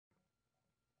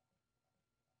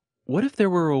What if there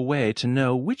were a way to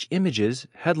know which images,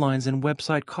 headlines, and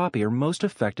website copy are most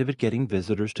effective at getting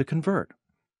visitors to convert?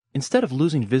 Instead of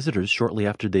losing visitors shortly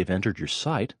after they've entered your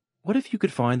site, what if you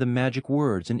could find the magic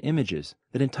words and images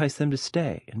that entice them to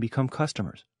stay and become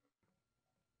customers?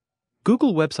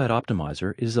 Google Website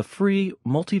Optimizer is a free,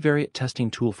 multivariate testing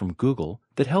tool from Google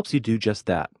that helps you do just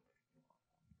that.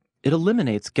 It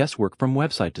eliminates guesswork from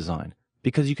website design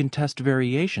because you can test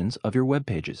variations of your web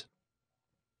pages.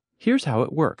 Here's how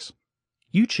it works.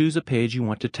 You choose a page you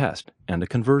want to test and a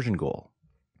conversion goal.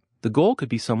 The goal could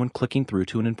be someone clicking through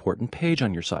to an important page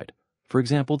on your site, for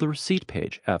example, the receipt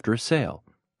page after a sale.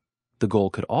 The goal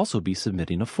could also be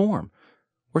submitting a form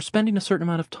or spending a certain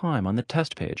amount of time on the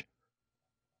test page.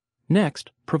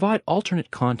 Next, provide alternate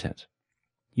content.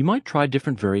 You might try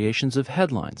different variations of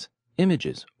headlines,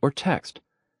 images, or text,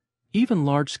 even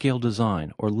large-scale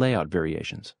design or layout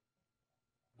variations.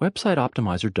 Website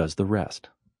Optimizer does the rest.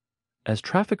 As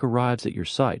traffic arrives at your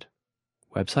site,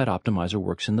 Website Optimizer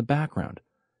works in the background,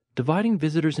 dividing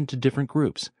visitors into different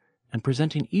groups and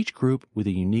presenting each group with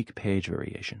a unique page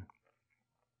variation.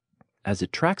 As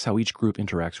it tracks how each group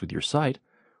interacts with your site,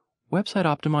 Website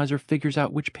Optimizer figures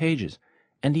out which pages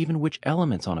and even which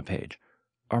elements on a page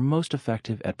are most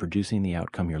effective at producing the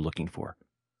outcome you're looking for.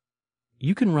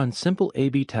 You can run simple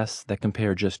A/B tests that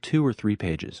compare just 2 or 3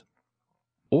 pages.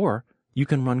 Or you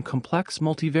can run complex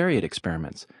multivariate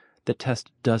experiments that test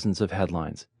dozens of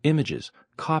headlines, images,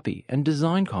 copy, and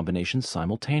design combinations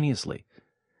simultaneously.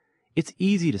 It's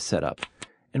easy to set up,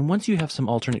 and once you have some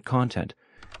alternate content,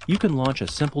 you can launch a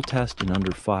simple test in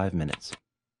under 5 minutes.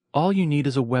 All you need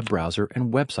is a web browser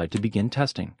and website to begin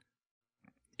testing.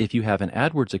 If you have an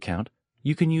AdWords account,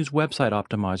 you can use Website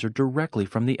Optimizer directly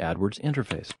from the AdWords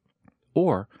interface.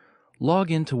 Or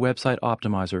log in to Website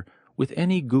Optimizer with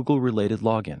any Google-related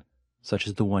login, such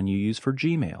as the one you use for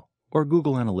Gmail or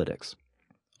Google Analytics.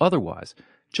 Otherwise,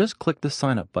 just click the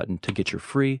Sign Up button to get your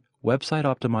free Website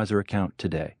Optimizer account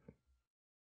today.